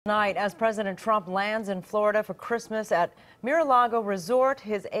Tonight, as President Trump lands in Florida for Christmas at Mar-a-Lago Resort,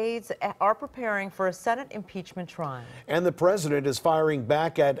 his aides are preparing for a Senate impeachment trial. And the president is firing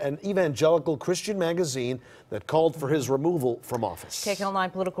back at an evangelical Christian magazine that called for his removal from office. KCAL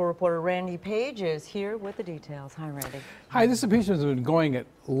 9 political reporter Randy Page is here with the details. Hi, Randy. Hi, this impeachment has been going at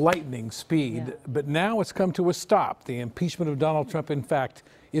lightning speed, but now it's come to a stop. The impeachment of Donald Trump, in fact,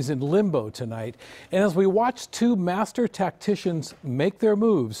 is in limbo tonight. And as we watch two master tacticians make their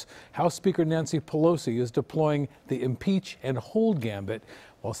moves, House Speaker Nancy Pelosi is deploying the impeach and hold gambit,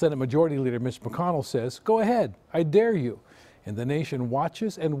 while Senate Majority Leader Mitch McConnell says, "Go ahead, I dare you." And the nation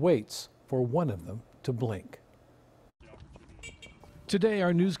watches and waits for one of them to blink. Today,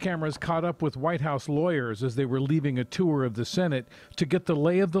 our news cameras caught up with White House lawyers as they were leaving a tour of the Senate to get the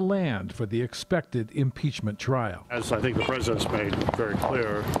lay of the land for the expected impeachment trial. As I think the president's made very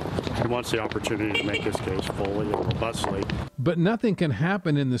clear, he wants the opportunity to make his case fully and robustly. But nothing can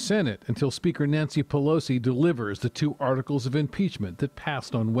happen in the Senate until Speaker Nancy Pelosi delivers the two articles of impeachment that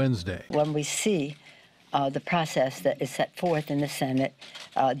passed on Wednesday. When we see the process that is set forth in the Senate,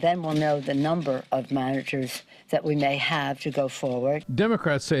 then we'll know the number of managers that we may have to go forward.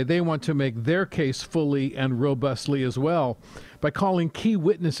 Democrats say they want to make their case fully and robustly as well by calling key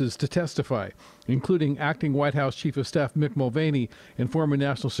witnesses to testify, including acting White House Chief of Staff Mick Mulvaney and former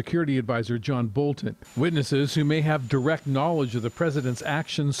National Security Advisor John Bolton. Witnesses who may have direct knowledge of the president's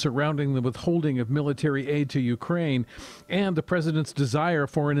actions surrounding the withholding of military aid to Ukraine and the president's desire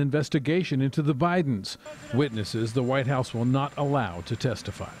for an investigation into the Bidens. Witnesses the White House will not allow to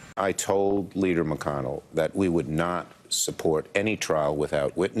testify. I told Leader McConnell that we would not support any trial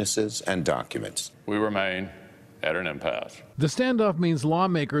without witnesses and documents. We remain at an impasse. The standoff means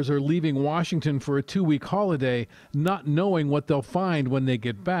lawmakers are leaving Washington for a two-week holiday, not knowing what they'll find when they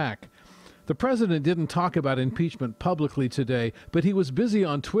get back. The president didn't talk about impeachment publicly today, but he was busy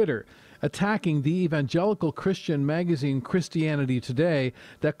on Twitter attacking the evangelical Christian magazine Christianity Today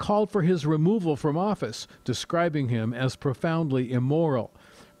that called for his removal from office, describing him as profoundly immoral.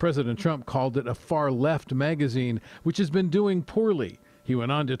 President Trump called it a far-left magazine, which has been doing poorly. He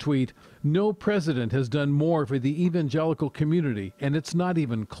went on to tweet, "No president has done more for the evangelical community, and it's not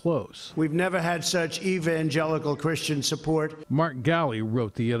even close." We've never had such evangelical Christian support. Mark Galley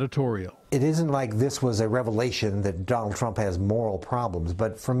wrote the editorial. It isn't like this was a revelation that Donald Trump has moral problems,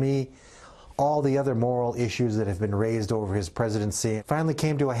 but for me, all the other moral issues that have been raised over his presidency finally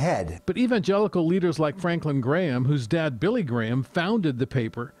came to a head. But evangelical leaders like Franklin Graham, whose dad Billy Graham founded the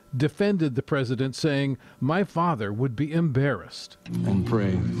paper, defended the president, saying, "My father would be embarrassed." And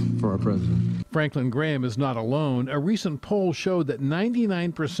pray for our president. Franklin Graham is not alone. A recent poll showed that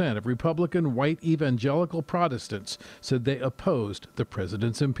 99% of Republican white evangelical Protestants said they opposed the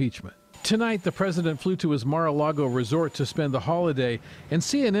president's impeachment. Tonight, the president flew to his Mar-a-Lago resort to spend the holiday, and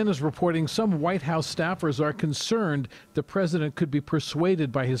CNN is reporting some White House staffers are concerned the president could be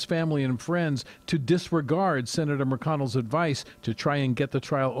persuaded by his family and friends to disregard Senator McConnell's advice to try and get the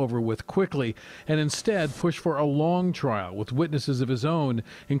trial over with quickly, and instead push for a long trial with witnesses of his own,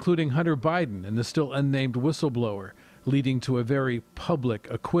 including Hunter Biden and the still unnamed whistleblower, leading to a very public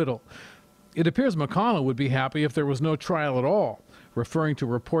acquittal. It appears McConnell would be happy if there was no trial at all. Referring to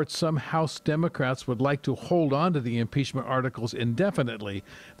reports some House Democrats would like to hold on to the impeachment articles indefinitely,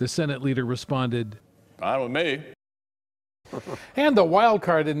 the Senate leader responded, Fine with me. And the wild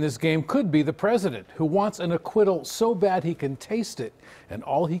card in this game could be the president, who wants an acquittal so bad he can taste it, and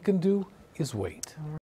all he can do is wait.